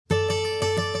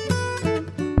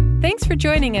Thanks for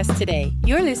joining us today.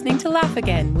 You're listening to Laugh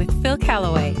Again with Phil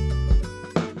Callaway.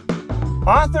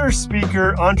 Author,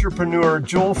 speaker, entrepreneur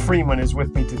Joel Freeman is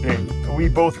with me today. We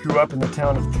both grew up in the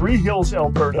town of Three Hills,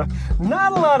 Alberta.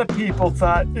 Not a lot of people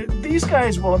thought these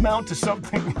guys will amount to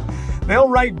something. They'll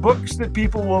write books that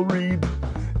people will read.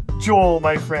 Joel,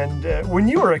 my friend, when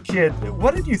you were a kid,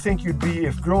 what did you think you'd be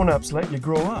if grown-ups let you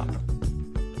grow up?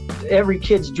 Every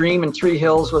kid's dream in Three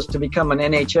Hills was to become an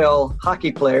NHL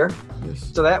hockey player.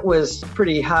 Yes. So that was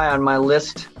pretty high on my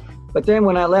list. But then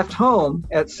when I left home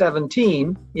at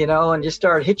 17, and just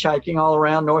started hitchhiking all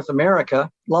around North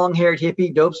America, long-haired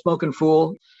hippie, dope-smoking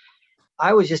fool,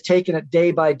 I was just taking it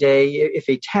day by day. If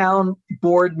a town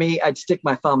bored me, I'd stick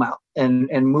my thumb out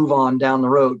and move on down the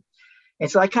road.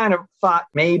 And so I kind of thought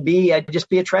maybe I'd just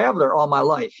be a traveler all my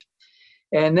life.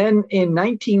 And then in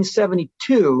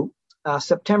 1972,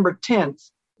 September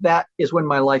 10th, that is when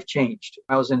my life changed.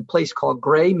 I was in a place called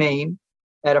Gray, Maine,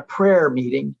 at a prayer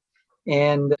meeting,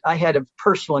 and I had a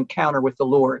personal encounter with the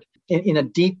Lord in a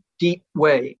deep, deep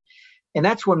way. And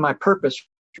that's when my purpose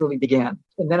really began.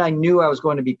 And then I knew I was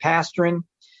going to be pastoring,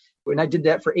 and I did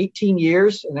that for 18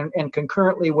 years and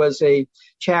concurrently was a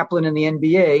chaplain in the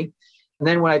NBA. And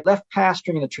then when I left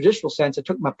pastoring in the traditional sense, I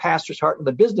took my pastor's heart in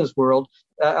the business world.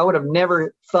 I would have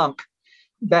never thunk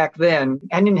back then.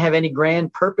 I didn't have any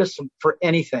grand purpose for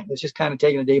anything. It's just kind of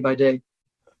taking it day by day.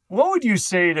 What would you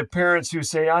say to parents who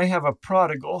say, I have a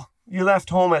prodigal? You left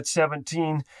home at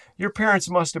 17. Your parents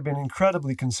must have been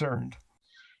incredibly concerned.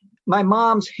 My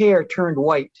mom's hair turned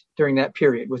white during that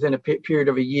period, within a period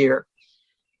of a year.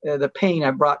 The pain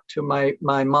I brought to my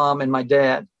mom and my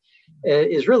dad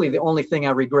is really the only thing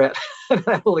I regret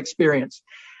that whole experience.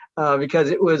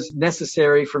 Because it was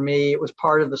necessary for me. It was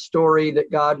part of the story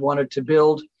that God wanted to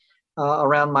build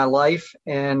around my life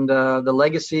and the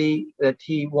legacy that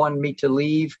he wanted me to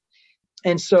leave.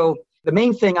 And so the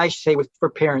main thing I say for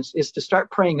parents is to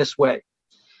start praying this way.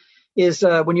 Is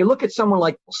when you look at someone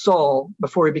like Saul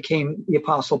before he became the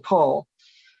Apostle Paul,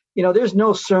 there's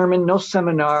no sermon, no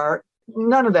seminar,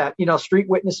 none of that. Street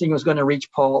witnessing was going to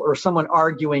reach Paul or someone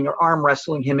arguing or arm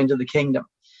wrestling him into the kingdom.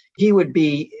 He would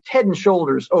be head and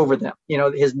shoulders over them,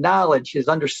 his knowledge, his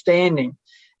understanding.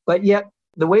 But yet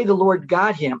the way the Lord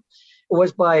got him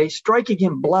was by striking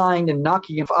him blind and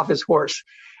knocking him off his horse.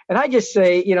 And I just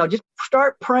say, just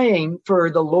start praying for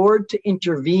the Lord to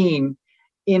intervene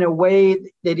in a way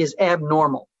that is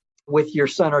abnormal with your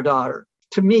son or daughter.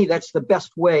 To me, that's the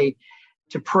best way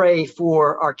to pray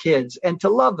for our kids and to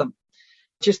love them.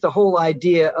 Just the whole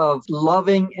idea of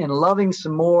loving and loving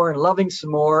some more and loving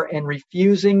some more and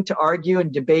refusing to argue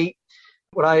and debate.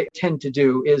 What I tend to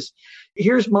do is,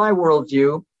 here's my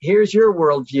worldview, here's your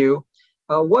worldview.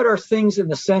 What are things in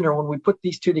the center when we put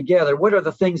these two together? What are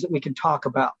the things that we can talk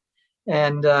about?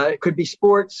 And it could be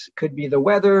sports, could be the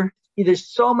weather. There's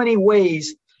so many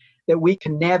ways that we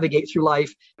can navigate through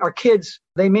life. Our kids,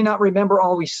 they may not remember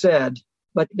all we said,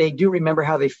 but they do remember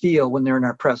how they feel when they're in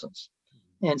our presence.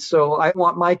 And so I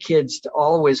want my kids to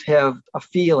always have a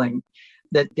feeling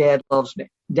that Dad loves me.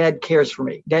 Dad cares for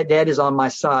me. Dad is on my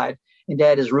side, and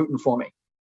Dad is rooting for me.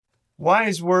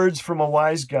 Wise words from a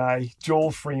wise guy,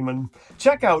 Joel Freeman.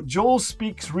 Check out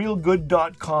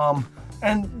joelspeaksrealgood.com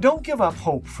and don't give up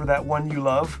hope for that one you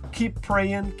love. Keep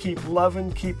praying, keep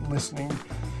loving, keep listening.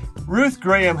 Ruth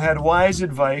Graham had wise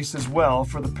advice as well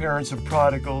for the parents of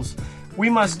prodigals.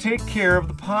 We must take care of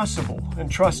the possible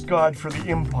and trust God for the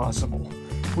impossible.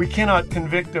 We cannot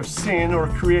convict of sin or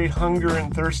create hunger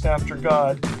and thirst after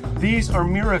God. These are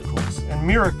miracles, and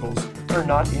miracles are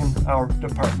not in our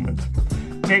department.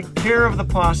 Take care of the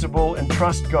possible and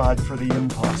trust God for the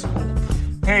impossible.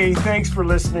 Hey, thanks for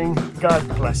listening. God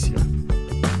bless you.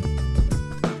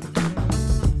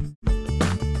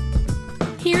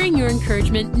 Hearing your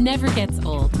encouragement never gets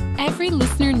old. Every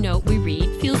listener note we read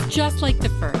feels just like the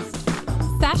first.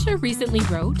 Sasha recently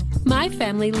wrote, "My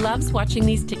family loves watching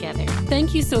these together.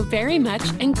 Thank you so very much,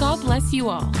 and God bless you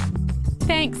all."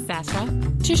 Thanks, Sasha.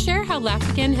 To share how Laugh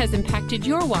Again has impacted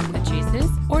your walk with Jesus,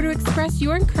 or to express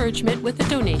your encouragement with a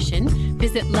donation,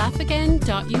 visit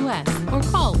laughagain.us or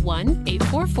call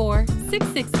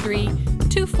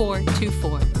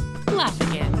 1-844-663-2424. Laugh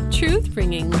Again, truth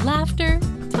bringing laughter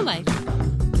to life.